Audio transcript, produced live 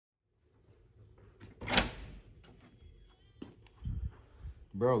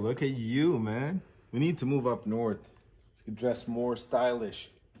Bro, look at you, man. We need to move up north. So we can dress more stylish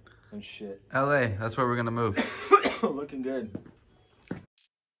and shit. LA, that's where we're gonna move. Looking good.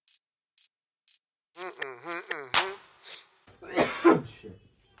 Shit.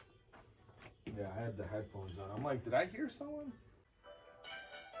 Yeah, I had the headphones on. I'm like, did I hear someone?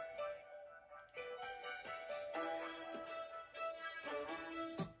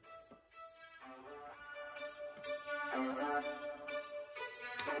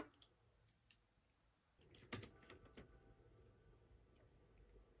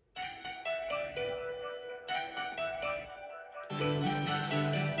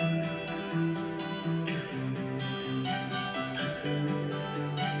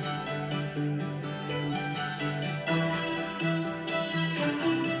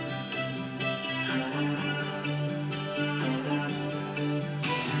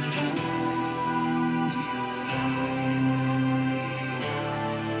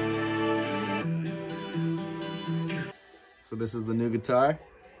 So this is the new guitar?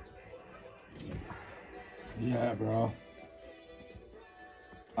 Yeah, bro.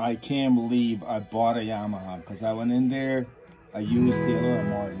 I can't believe I bought a Yamaha because I went in there, I used Taylor and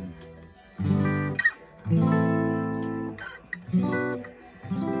Martin.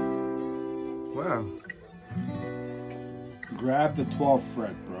 Wow. Grab the 12th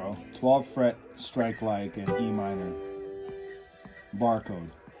fret, bro. 12th fret, strike like an E minor.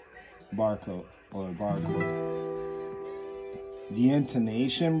 Barcode. Barcode. Or barcode. The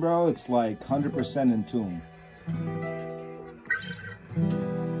intonation, bro, it's like 100% in tune.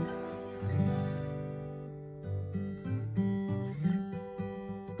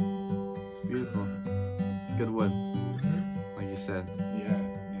 It's beautiful. It's good wood, like you said. Yeah.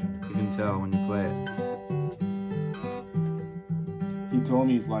 You can tell when you play it. He told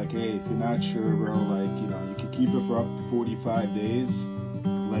me, he's like, hey, if you're not sure, bro, like, you know, you can keep it for up to 45 days.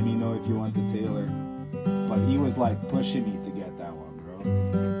 Let me know if you want the Taylor. But he was like pushing me to get that one, bro.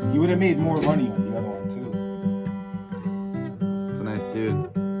 He would have made more money on the other one too. It's a nice dude.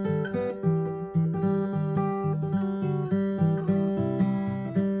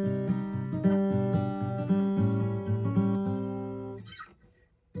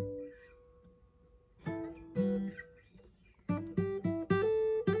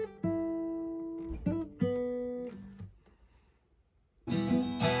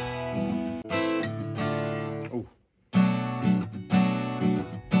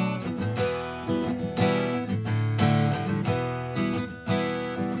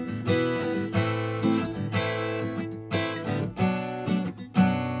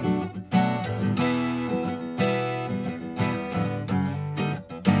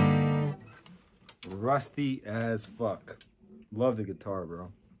 Rusty as fuck. Love the guitar,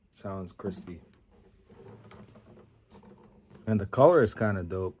 bro. Sounds crispy. And the color is kind of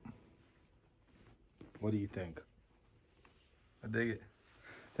dope. What do you think? I dig it.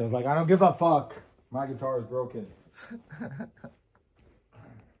 I was like, I don't give a fuck. My guitar is broken.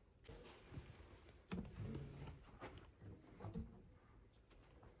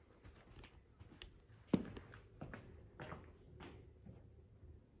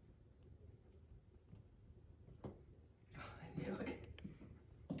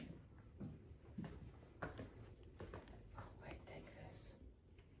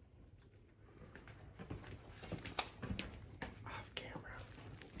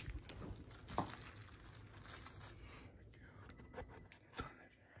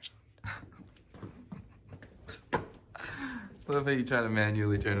 I love how you try to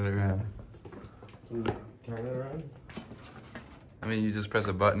manually turn it around. Turn it around? I mean, you just press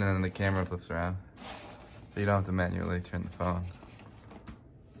a button and then the camera flips around. So you don't have to manually turn the phone.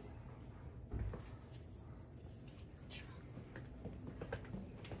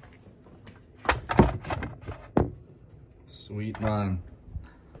 Sweet man.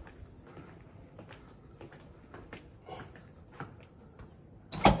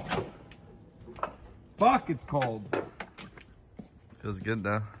 Fuck, it's cold. Feels good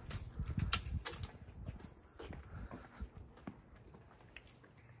though.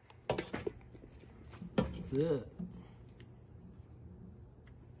 That's it.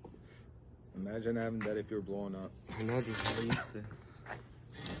 Imagine having that if you're blowing up. Imagine how I used to. I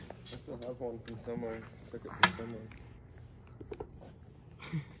still have one from somewhere. Took it from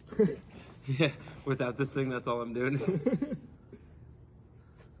somewhere. Yeah, without this thing, that's all I'm doing.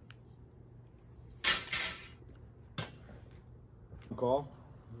 Call?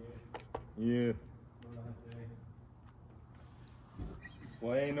 Yeah.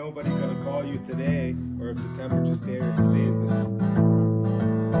 Well, ain't nobody gonna call you today, or if the temperature stays this.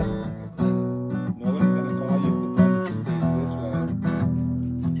 Nobody's gonna call you if the temperature stays this way.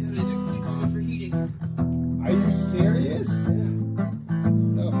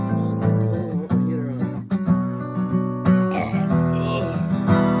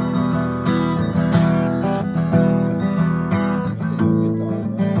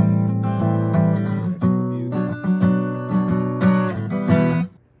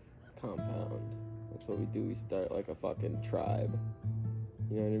 fucking tribe.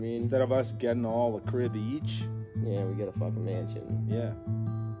 You know what I mean? Instead of us getting all a crib each. Yeah, we get a fucking mansion. Yeah.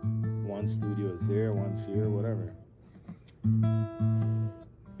 One studio is there, one's here, whatever.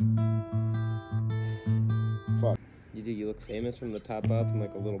 Fuck. You look famous from the top up and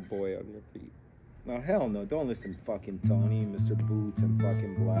like a little boy on your feet. No, hell no. Don't listen to fucking Tony, Mr. Boots, and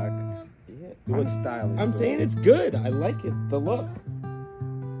fucking Black. Yeah. Do what's stylish. I'm bro. saying it's good. I like it. The look.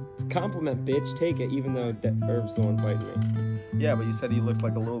 It's a compliment, bitch. Take it, even though Herb's the one fighting me. Yeah, but you said he looks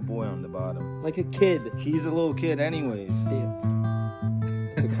like a little boy on the bottom. Like a kid. He's a little kid anyways. Damn.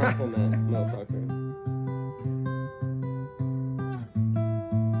 It's a compliment, motherfucker.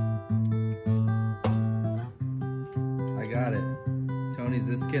 I got it. Tony's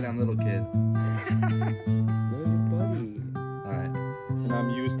this kid, I'm little kid. No, your buddy. Alright. And I'm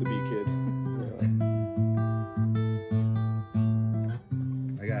used to be kid.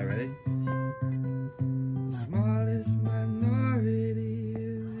 I got it, ready? The smallest minority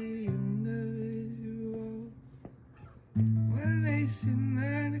is the individual. One nation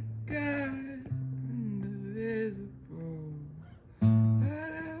under God, indivisible. I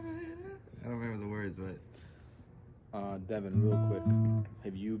don't remember the words, but Devon, real quick.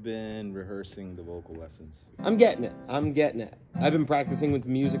 Have you been rehearsing the vocal lessons? I'm getting it. I've been practicing with the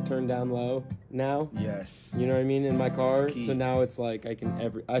music turned down low now. Yes. You know what I mean? In my car. It's key. So now it's like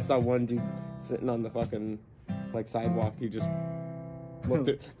I saw one dude sitting on the fucking like sidewalk. He just looked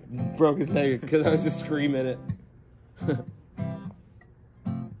at, broke his neck because I was just screaming it.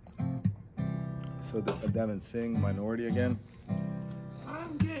 So Devon, sing Minority again.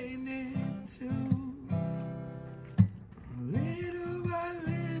 I'm getting into little by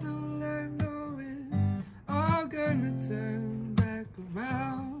little. I know it's all gonna turn back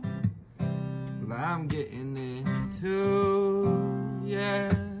around. Well, I'm getting into, yeah,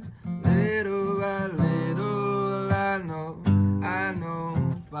 little by little. I know,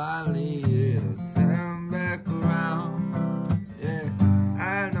 finally it'll turn back around. Yeah,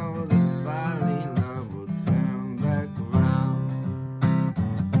 I know that finally love will turn back around.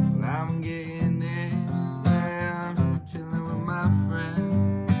 Well, I'm getting it, yeah, I'm chilling with my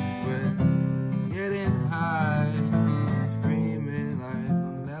friends. We're getting high, screaming life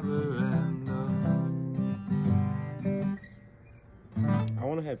will never end. I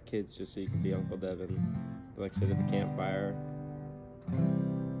want to have kids just so you can be Uncle Devon. Like sit at the campfire.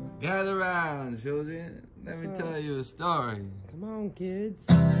 Gather round, children. Let me tell you a story. Come on, kids.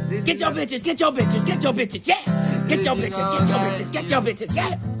 Get your bitches, get your bitches, get your bitches, yeah! Get your bitches, get your bitches, get your bitches,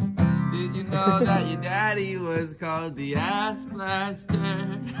 yeah! Did you know that your daddy was called the ass blaster?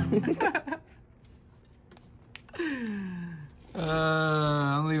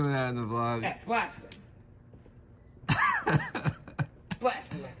 I'm leaving that in the vlog. That's blasting.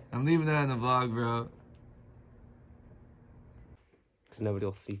 Blasting. I'm leaving that in the vlog, bro. Because nobody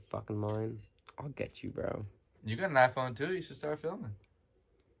will see fucking mine. I'll get you, bro. You got an iPhone too? You should start filming.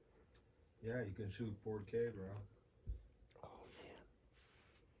 Yeah, you can shoot 4K, bro. Oh, yeah.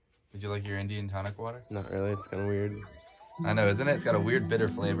 Did you like your Indian tonic water? Not really. It's kind of weird. I know, isn't it? It's got a weird bitter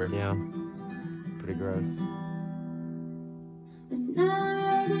flavor. Yeah. Pretty gross.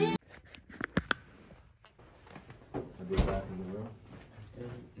 I'll be back in the room.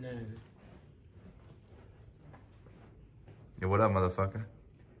 No. Yeah, what up, motherfucker?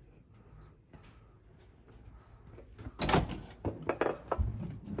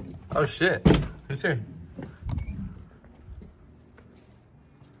 Oh shit. Who's here?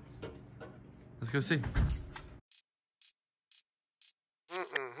 Let's go see.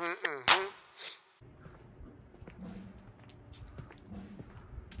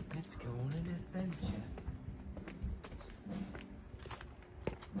 Let's go on an adventure.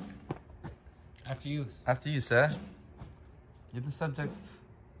 After you. After you, sir. You're the subject.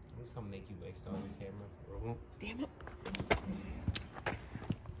 I'm just gonna make you waste all your camera. Damn it.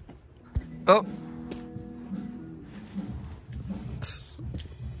 Oh.